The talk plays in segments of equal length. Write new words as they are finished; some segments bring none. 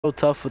So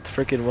tough with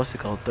freaking what's it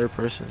called? Third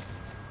person.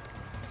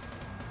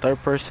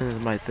 Third person is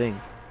my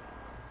thing.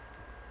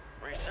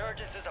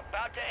 Resurgence is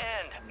about to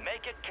end.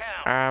 Make it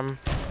count.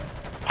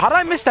 How did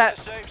I miss that?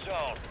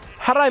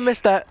 How did I miss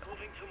that?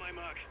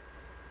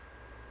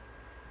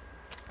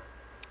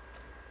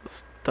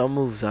 Don't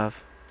move, Zav.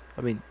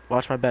 I mean,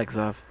 watch my back,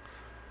 Zav.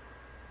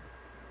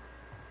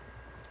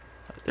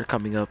 They're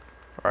coming up.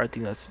 Or I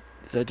think that's...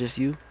 Is that just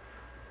you?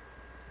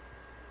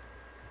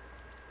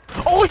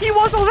 Oh, he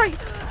was already...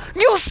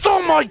 You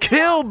stole my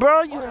kill,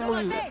 bro! You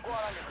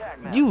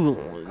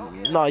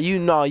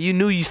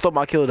knew you stole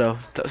my kill, though.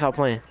 Stop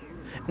playing.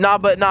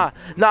 But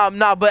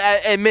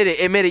admit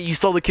it, you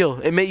stole the kill.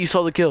 Admit you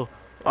stole the kill.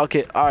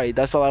 Okay, alright,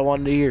 that's all I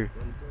wanted to hear.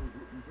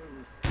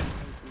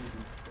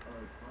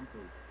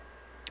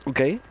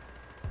 Okay.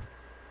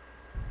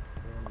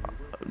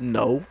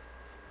 No.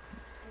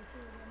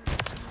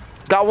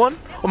 Got one?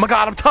 Oh my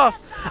god, I'm tough.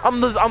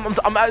 I'm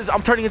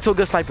turning into a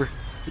good sniper.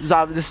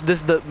 Zav, this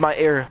is my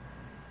era.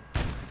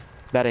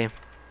 Bad aim.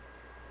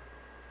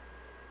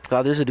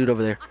 God, there's a dude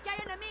over there.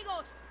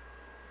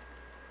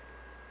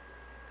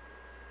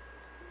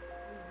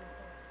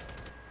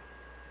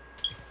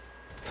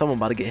 Someone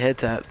about to get head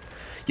tapped.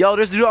 Yo,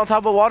 there's a dude on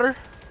top of water.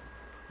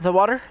 The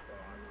water.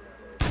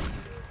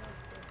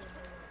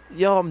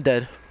 Yo, I'm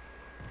dead.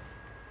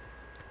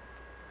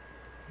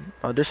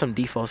 Oh, there's some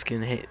default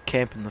skin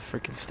camping the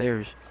freaking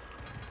stairs.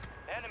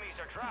 Enemies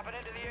are dropping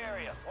into the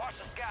area. Watch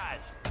the skies.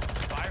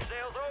 Fire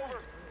sales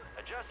over.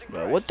 Adjusting.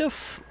 Bro, what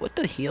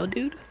the hell,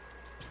 dude?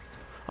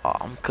 Oh,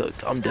 I'm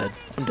cooked. I'm dead.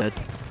 I'm dead.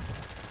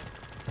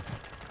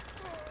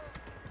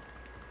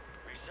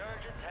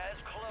 Resurgence has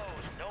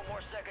closed. No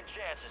more second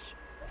chances.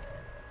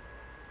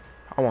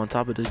 I'm on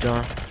top of this,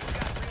 John.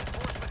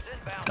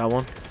 Got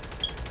one.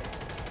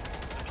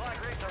 Supply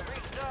crates are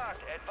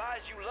restocked.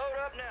 Advise you load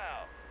up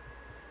now.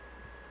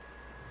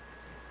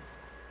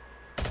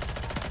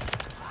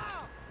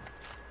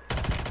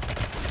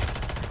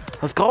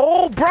 Let's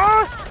go,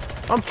 bro.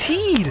 I'm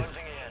teed.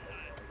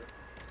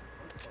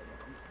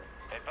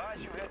 Advise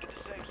you head to the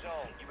safe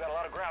zone. You got a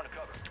lot of ground to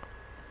cover.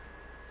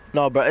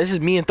 No, bro, this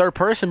is me in third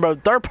person, bro.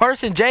 Third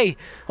person, Jay.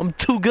 I'm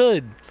too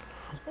good.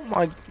 Oh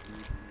my.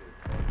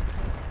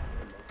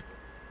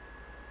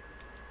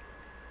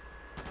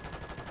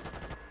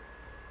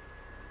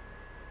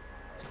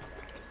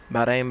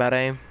 Bad aim, bad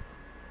aim.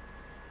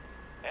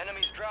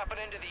 Enemies dropping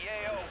into the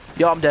AO.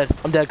 Yo, I'm dead.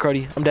 I'm dead,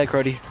 Cruddy. I'm dead,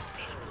 Cruddy.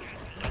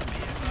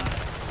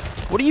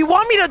 What do you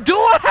want me to do?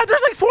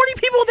 There's like 40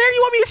 people there.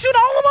 You want me to shoot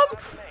all of them?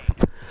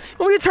 You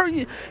want me to turn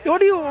you? What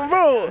do you,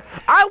 bro?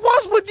 I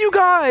was with you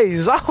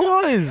guys. I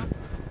was.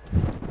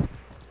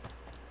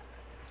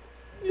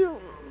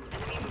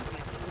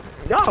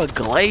 Y'all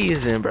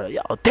glazing, bro.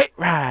 Y'all dick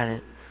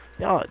riding.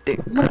 Y'all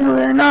dick.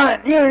 You're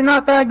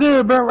not that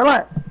good, bro.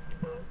 Relax.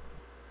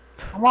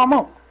 I'm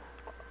on.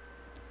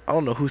 I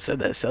don't know who said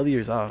that. Sell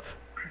yours off.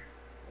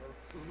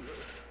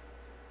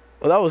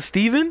 Well, that was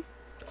Steven?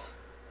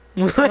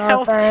 You know what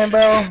I'm saying,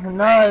 bro?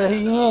 No,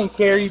 he ain't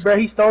scary, bro.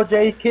 He stole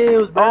Jay's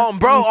kills, bro.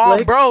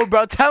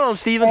 Bro. Tell him,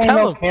 Steven. Ain't Tell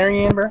no him.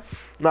 carrying, bro.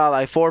 Nah,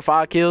 like 4 or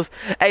 5 kills.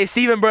 Hey,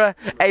 Steven, bro.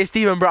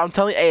 I'm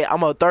telling you, hey,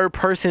 I'm a third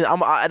person.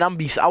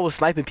 I was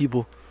sniping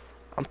people.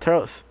 I'm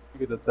tough. You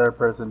get the third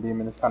person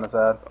demon. It's kind of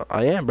sad.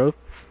 I am, bro.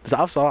 Cause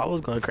I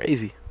was going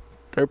crazy.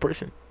 Third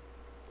person.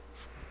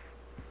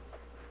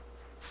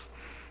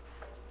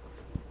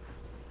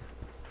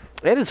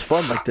 It is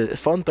fun, like the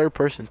fun third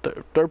person.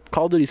 Third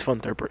Call of Duty's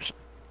fun third person.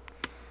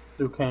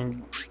 You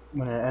can't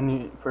win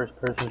any first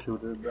person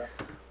shooter, bro.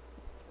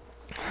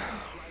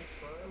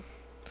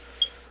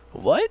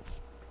 What?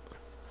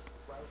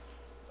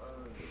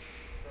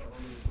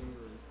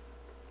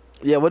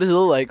 Yeah, what does it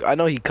look like? I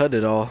know he cut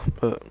it all,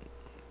 but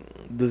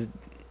the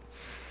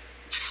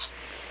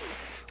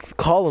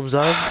columns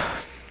on.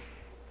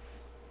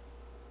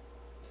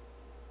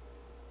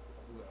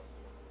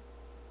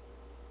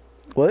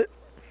 What?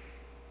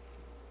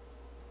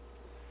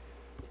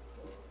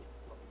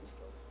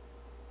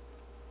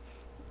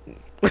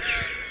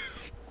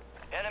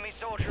 Enemy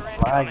soldier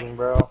Lagging,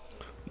 bro.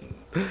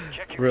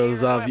 Bro,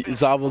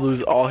 Zav will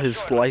lose all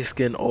his light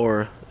skin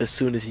aura as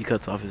soon as he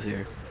cuts off his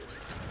hair.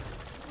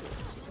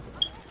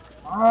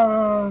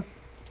 No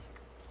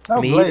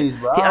blaze,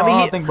 bro.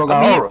 I think bro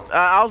got aura.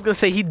 I was gonna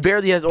say he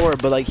barely has aura,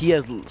 but like he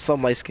has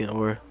some light skin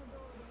aura.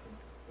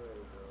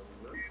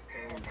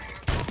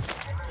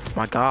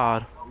 My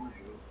God.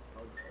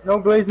 No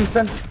glazing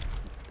center.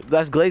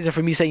 That's glazing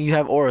for me saying you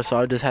have aura, so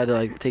I just had to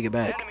like take it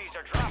back. Enemies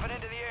are dropping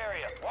into the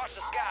area. Watch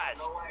the skies.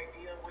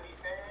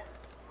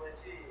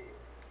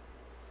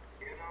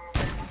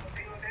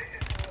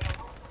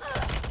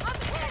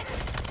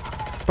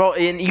 Bro,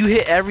 and you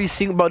hit every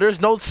single. Bro, there's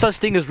no such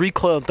thing as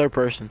recoil in third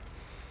person.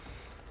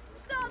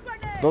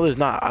 No, there's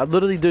not. I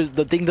literally,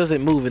 the thing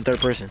doesn't move in third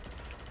person.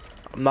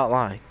 I'm not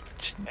lying.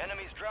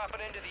 Enemies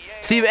dropping into the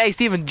AO. Steven, hey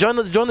Steven, join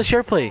the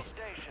share play.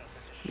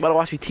 You gotta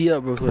watch me tee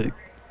up real quick.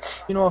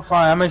 You know what?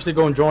 Fine. I'm actually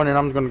going to join and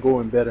I'm just gonna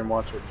go in bed and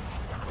watch it.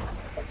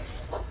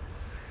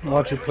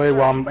 Watch you play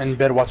while I'm in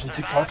bed watching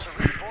TikToks.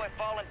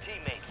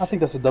 I think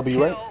that's a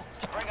W, right?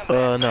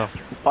 No.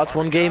 Watch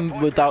one game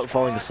without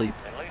falling asleep.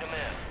 And lead them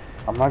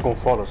in. I'm not gonna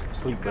fall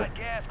asleep, bro. Got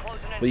gas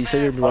closing in But you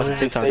say you're gonna be I watching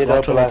literally TikTok. stayed Watch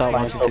up one last without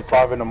night watching until TikTok.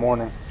 5 in the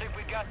morning. Think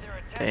we got their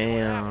attention.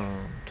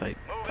 Damn. Type.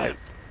 Moving.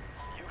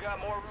 You got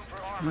more room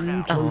for armor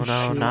now. Oh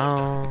no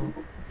no.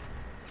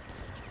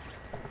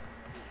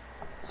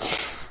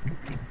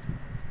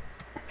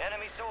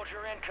 Enemy soldier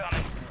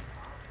incoming.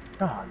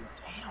 God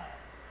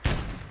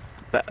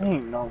damn.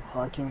 Ain't no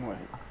fucking way.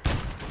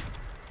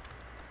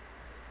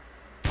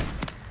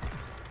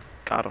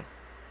 Got him.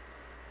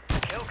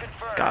 Kill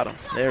confirmed. Got him.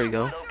 There we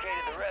go. Located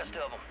the rest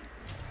of them.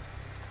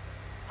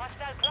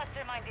 Hostile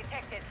cluster mine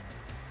detected.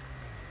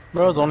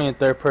 Bro, I was only in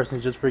third person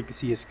just for you to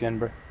see his skin,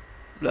 bro.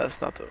 That's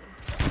not the.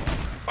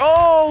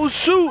 Oh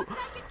shoot!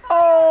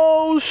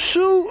 Oh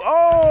shoot!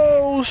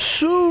 Oh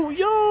shoot!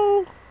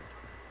 Yo.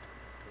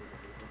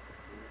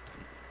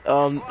 Back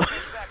on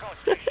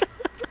station.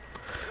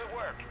 Good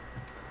work.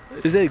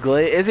 Is it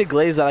glaze? Is it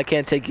glaze that I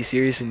can't take you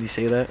serious when you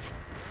say that?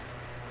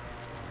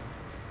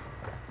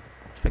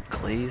 Like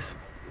glaze?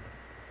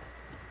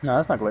 No,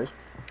 that's not glaze.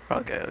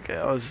 Okay, okay.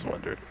 I was just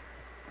wondering.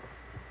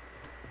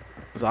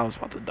 Cause I was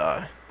about to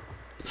die.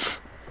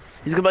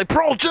 He's gonna be like,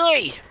 Pro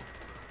J!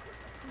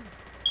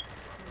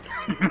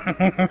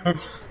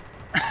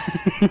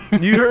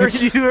 You heard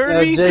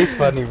me? Jay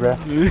funny, bro.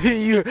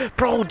 You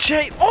Pro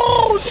J!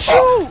 Oh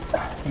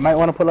shoot! You might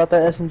want to pull out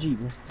that SMG,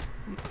 man.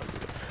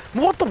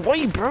 What the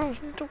way, bro?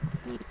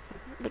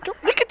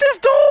 Look at this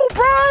dude,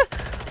 bro!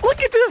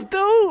 Look at this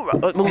dude!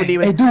 Movement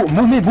demon. Hey, dude,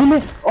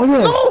 movement. Oh yeah.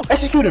 No!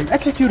 Execute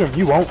him.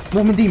 You won't.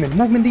 Movement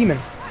demon.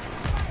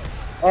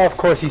 Oh, of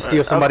course he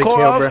steals somebody's kill,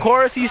 bro. Of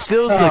course he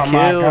steals the Oh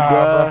my kill,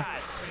 God,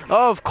 bro.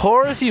 Of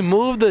course he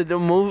moved the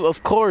move.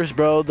 Of course,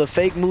 bro. The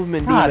fake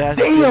movement demon God has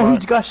to steal damn, my-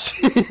 he's got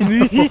shit.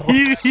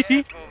 Moving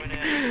in.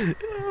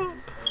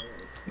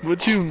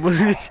 What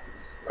you?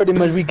 Pretty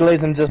much we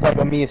glaze him just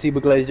like me and Seba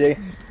glaze Jay.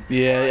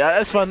 Yeah,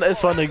 it's fun. It's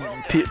fun to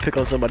pick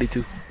on somebody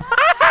too.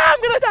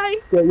 I'm gonna die.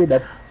 Yeah, you're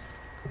dead.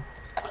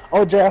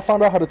 Oh, Jay, I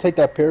found out how to take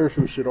that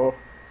parachute shit off.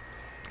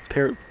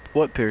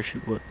 What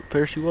parachute? What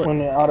parachute? What?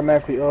 When it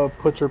automatically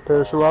put your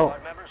parachute out.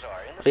 Squad members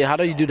are in the Yeah, how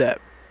do you do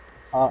that?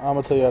 I'm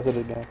gonna tell you after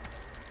the game.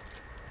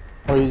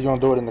 Or you gonna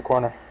do it in the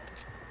corner.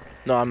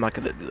 No, I'm not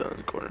gonna do that in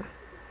the corner.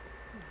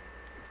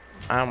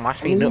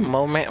 Watch me do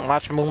movement.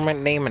 Watch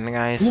movement demon,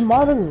 guys. You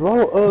might as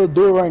well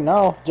do it right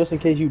now, just in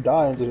case you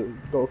die and just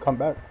go come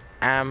back.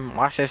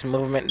 Watch this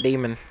movement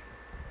demon.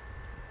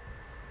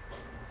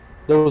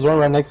 There was one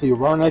right next to you.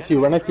 Right next to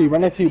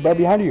you, right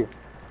behind you.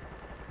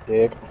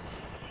 Dick.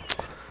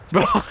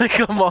 Bro,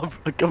 come on,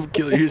 bro. Come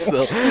kill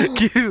yourself.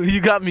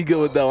 You got me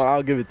good with that one.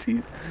 I'll give it to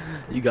you.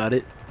 You got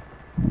it.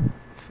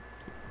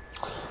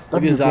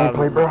 Look at his eye.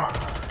 gameplay, bro.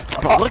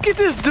 Bro, look at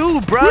this dude,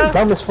 You're bro.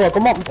 dumb as fuck.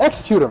 Come on,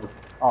 execute him.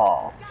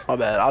 Oh. My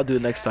bad. I'll do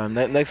it next time.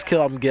 Next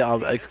kill,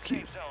 I'll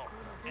execute.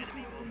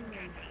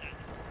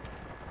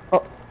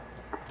 Oh.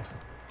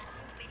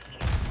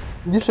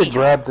 You should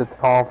grab the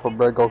Tom for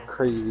bro. Go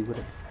crazy with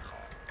it.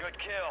 good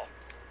kill.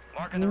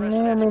 Marking the rest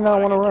Yeah, I of mean, the I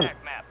wanna run.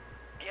 attack map.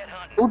 Get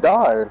hunting. Who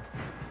died?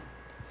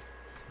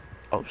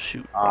 Oh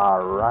shoot.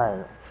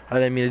 Alright. I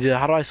didn't mean to do that.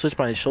 How do I switch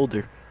my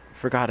shoulder?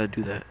 Forgot how to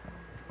do that.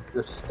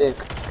 Your stick.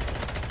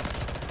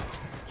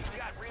 You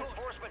got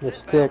reinforcements Your inbound.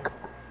 stick.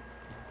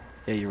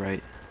 Yeah, you're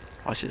right.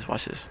 Watch this.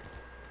 Watch this.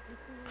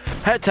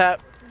 Head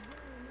tap.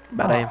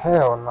 Bad Oh, aim.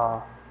 hell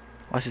no.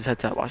 Watch this head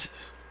tap. Watch this.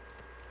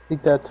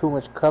 Think that too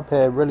much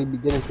Cuphead really be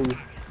getting to you.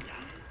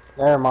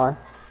 Never mind.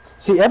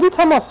 See, every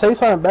time I say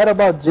something bad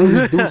about Jay,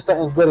 you do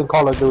something good in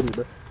Call of Duty,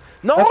 bro.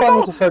 No, That's why I no.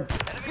 need to start.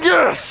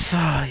 Yes.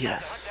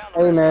 Yes.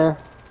 Hey, man.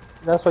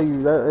 That's why you.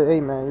 Hey,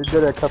 man. You're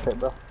good at Cuphead,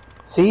 bro.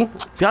 See?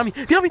 Behind me.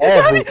 Behind me. Every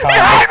Behind me. time.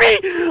 Behind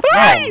me.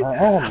 Hey.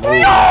 Oh, man.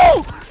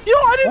 Yo. Yo,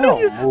 I didn't know Oh,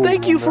 you. man.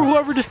 Thank you for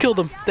whoever just killed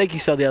him. Thank you,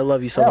 Sally. I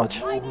love you so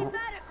much.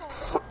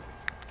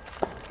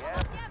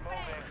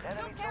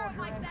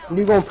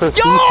 You gonna proceed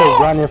Yo! to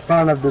run in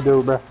front of the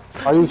dude, bro.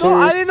 Are you No,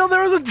 I serious? didn't know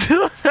there was a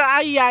dude.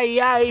 Ay, ay,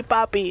 ay,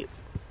 papi.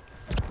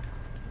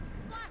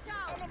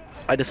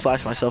 I just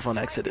flashed myself on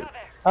accident.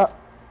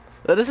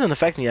 That doesn't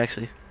affect me,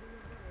 actually.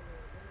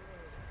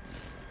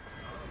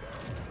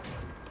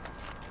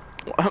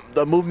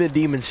 The movement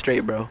demon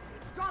straight, bro.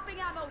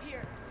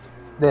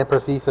 Then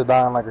proceeds to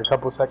die in like a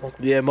couple seconds.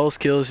 Yeah, most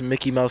kills,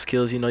 Mickey Mouse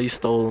kills, you know, you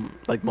stole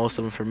like most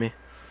of them from me.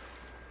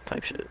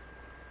 Type shit.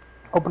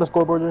 Open the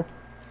scoreboard, Jay.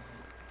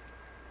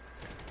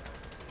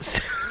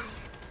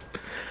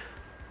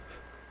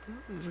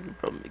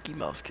 Bro, Mickey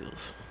Mouse kills.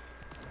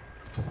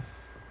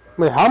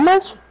 Wait, how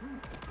much?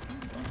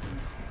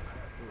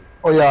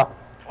 Oh yeah,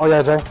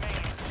 Jay.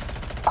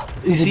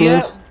 You Easy see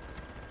beans.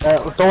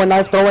 that? Throw a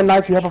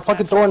knife. You have a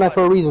fucking throwing knife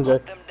for a reason, Jay.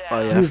 Them Oh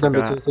down. yeah, I Use them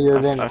forgot. bitches to your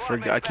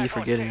advantage. I keep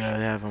forgetting I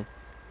have them.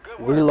 Good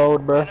work.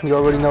 Reload, bro. You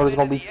already know there's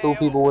gonna be two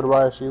people with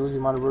riot shields. You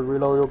might as well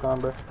reload your gun,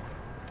 bro.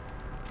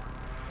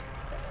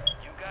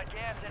 You got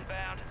gas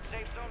inbound.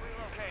 Safe zone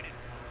relocated.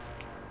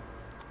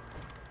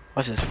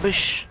 Watch this.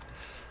 Fish.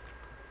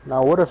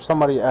 Now, what if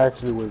somebody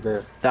actually was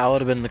there? That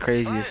would have been the Fire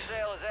craziest.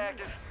 sale is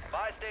active.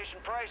 Buy station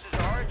prices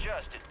are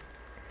adjusted.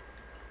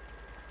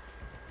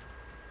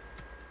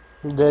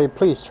 Jay,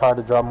 please try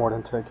to drop more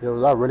than 10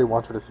 kills. I really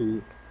want you to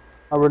see.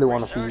 I really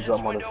want to see you Resurgence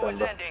drop more than window 10, is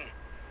bro. ending.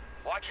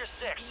 Watch your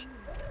 6.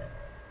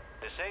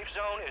 The safe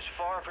zone is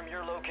far from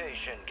your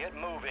location. Get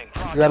moving.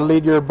 You gotta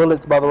lead your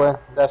bullets, by the way.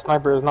 That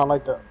sniper is not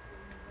like that.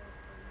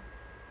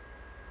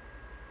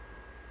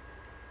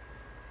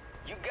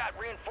 You got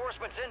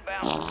reinforcements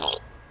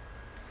inbound.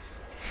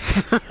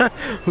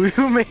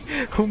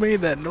 Who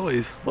made that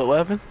noise? What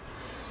weapon?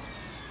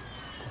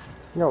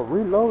 Yo,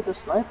 reload the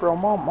sniper on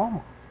my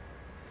mama.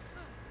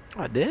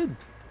 I did.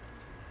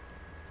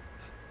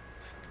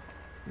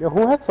 Yo,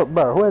 who has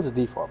a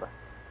default, bro?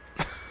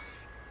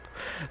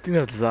 I think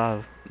that's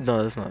Zav.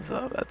 No, that's not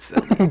Zav. That's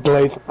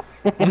Blaze.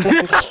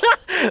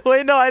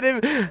 Wait, no, I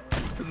didn't.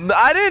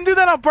 I didn't do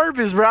that on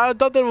purpose, bro. I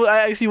thought that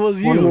actually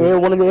was you. One in the air,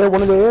 one in the air,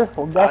 one in the air.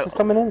 Oh, gas is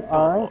coming in.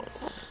 Alright.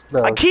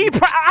 I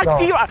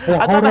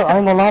thought I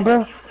ain't gonna lie, bro.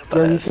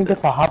 Yo, you that's think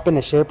if I hop in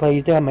the share play,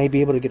 you think I may be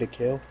able to get a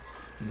kill?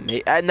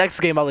 next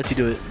game I'll let you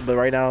do it, but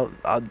right now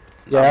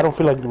Yeah, I don't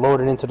feel like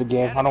loading into the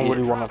game. I don't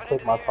really want to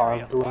take my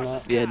time doing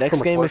that. yeah,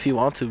 next game if you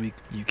want to,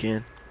 you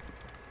can.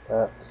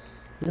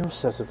 Your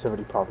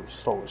sensitivity probably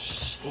slow as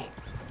shit.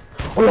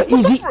 Oh yeah,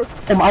 easy.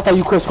 I thought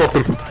you quick scoped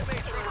him.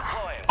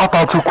 I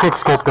thought you quick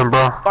scoped him, bro.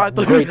 I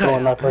thought Great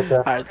throwing that right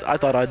there. I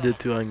thought I did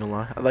too. I ain't gonna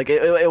lie. Like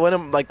it went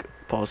in like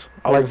pause.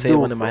 I wouldn't say it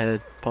went in my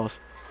head. Pause.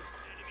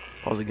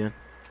 Pause again.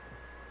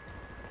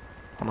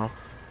 Hold on.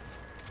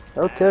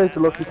 Okay,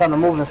 you look, you kind of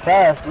moving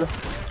fast, bro.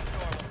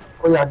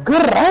 Oh yeah,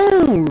 good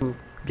aim.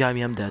 Got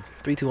me. I'm dead.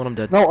 3, 2, 1. I'm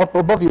dead. No, up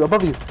above you,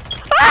 above you.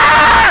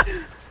 Ah!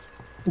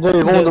 Jay,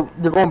 you're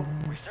going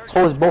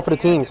towards both of the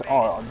teams.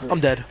 Oh, dude. I'm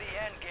dead. The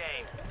end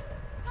game.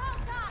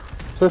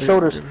 Switch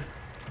shoulders.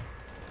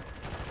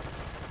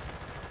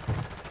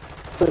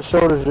 Switch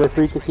shoulders, Jay,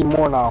 so you can see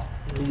more now.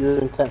 You're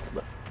intense,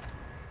 bro.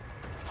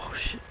 Oh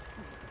shit.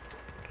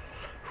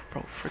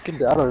 Bro, freaking.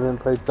 See, I don't even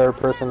play third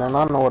person, and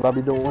I know what I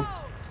be doing.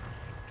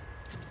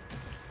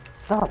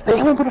 God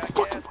damn it, Gas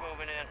moving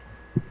in.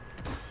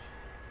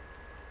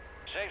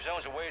 Safe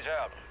zone's a ways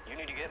out. You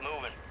need to get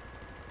moving.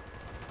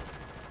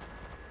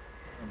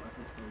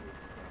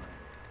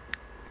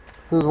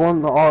 There's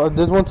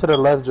one to the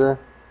left, Jay.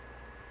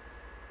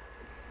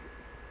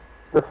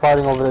 They're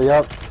fighting over there,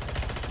 yup.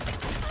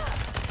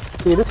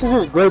 See, this is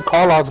just great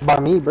call-outs by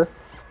me, bro.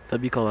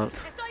 W call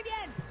outs.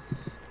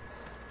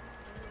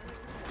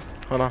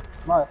 Hold on.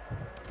 Right.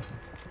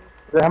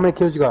 Jay, how many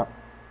kills you got?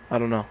 I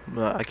don't know,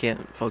 but I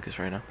can't focus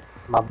right now.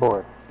 My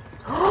boy.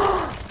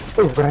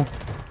 Good aim.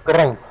 Good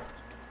aim.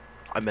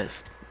 I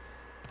missed.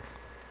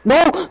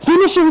 No!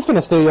 Finish it! He's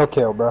finna steal your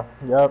kill, bro.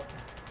 Yup.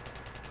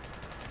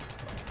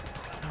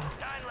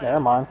 Never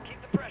mind.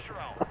 Keep the pressure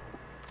on.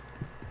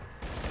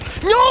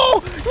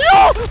 No!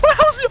 No! My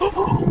house!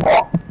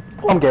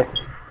 I'm gay.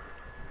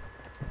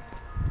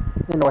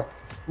 Anyway.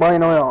 Boy, you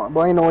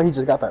know what? He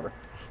just got that, bro.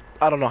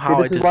 I don't know how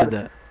I just did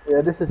that.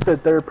 Yeah, this is the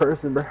third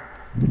person, bro.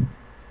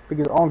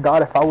 Because, oh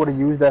God, if I would have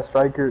used that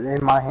striker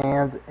in my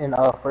hands in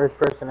first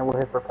person, it would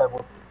hit for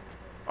pebbles.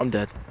 I'm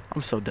dead.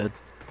 I'm so dead.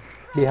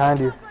 Behind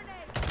you.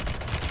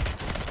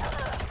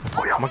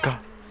 Oh my god.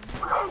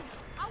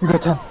 You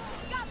got 10.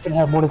 He's gonna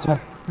have more than 10.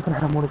 He's gonna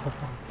have more than 10.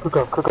 Cook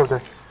up,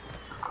 Jay.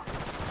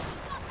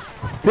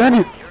 Behind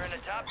you! You're in the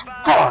top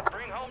 5. Fuck!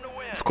 Bring home the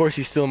win. Of course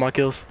he's stealing my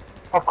kills.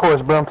 Of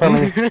course, bro, I'm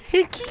telling you. Gas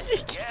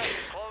is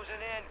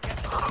closing in. Get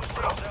to the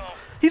safe zone.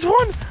 He's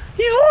won!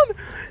 He's won!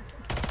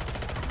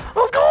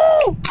 Let's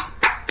go!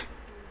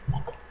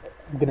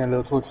 I'm getting a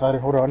little too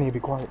excited. Hold on, I need to be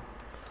quiet.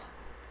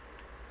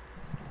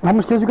 How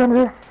much kills you got in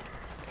there?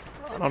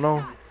 I don't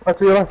know. Right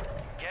to your left.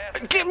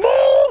 Gas is Get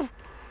move!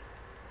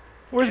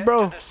 Where's Get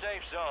bro? to the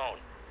safe zone.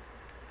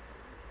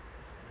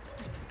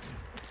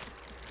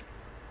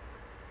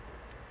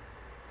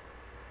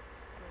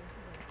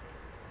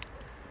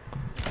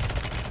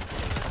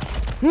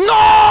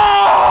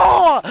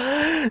 No!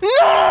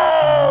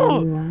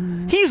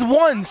 No! He's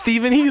won,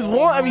 Steven. He's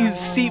won. I mean,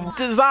 see,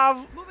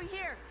 Zav. Moving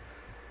here.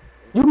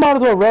 You might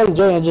as well res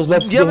Jay and just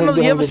let You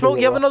have a smoke?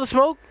 You have another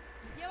smoke?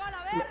 Lleva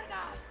la verga.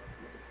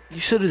 You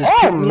should have just Oh,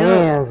 picked me up.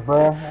 mans,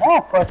 bro.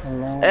 Oh, fucking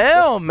man.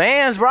 Hell,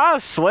 mans, bro. I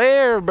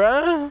swear,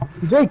 bro.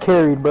 Jay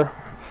carried, bro.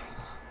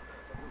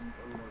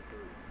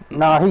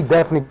 Nah, he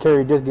definitely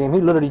carried this game.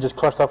 He literally just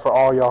clutched up for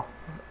all y'all.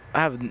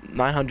 I have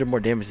 900 more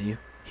damage than you.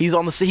 He's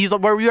on the. He's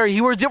where we are.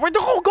 Go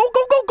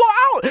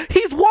out.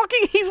 He's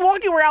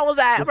walking where I was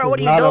at, bro. What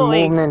are you Not a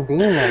doing, movement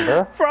demon,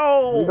 bro.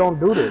 bro? You don't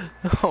do this.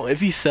 Oh,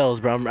 if he sells,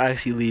 bro, I'm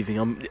actually leaving.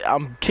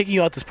 I'm kicking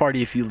you out this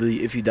party if you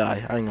leave, if you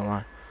die. I ain't gonna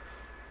lie.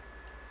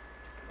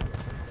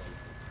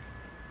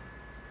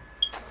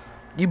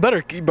 You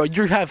better, bro.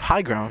 You have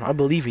high ground. I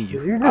believe in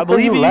you. You I just say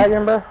believe you in you.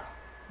 lagging, bro.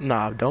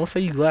 Nah, don't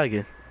say you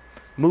lagging.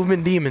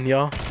 Movement demon,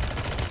 y'all.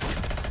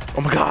 Oh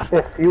my god.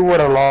 If you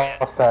would have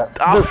lost that,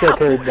 just get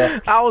carried, bro.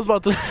 I was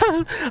about to.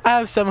 I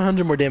have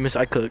 700 more damage.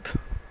 I cooked.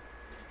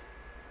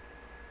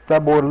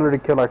 That boy literally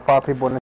killed like 5 people in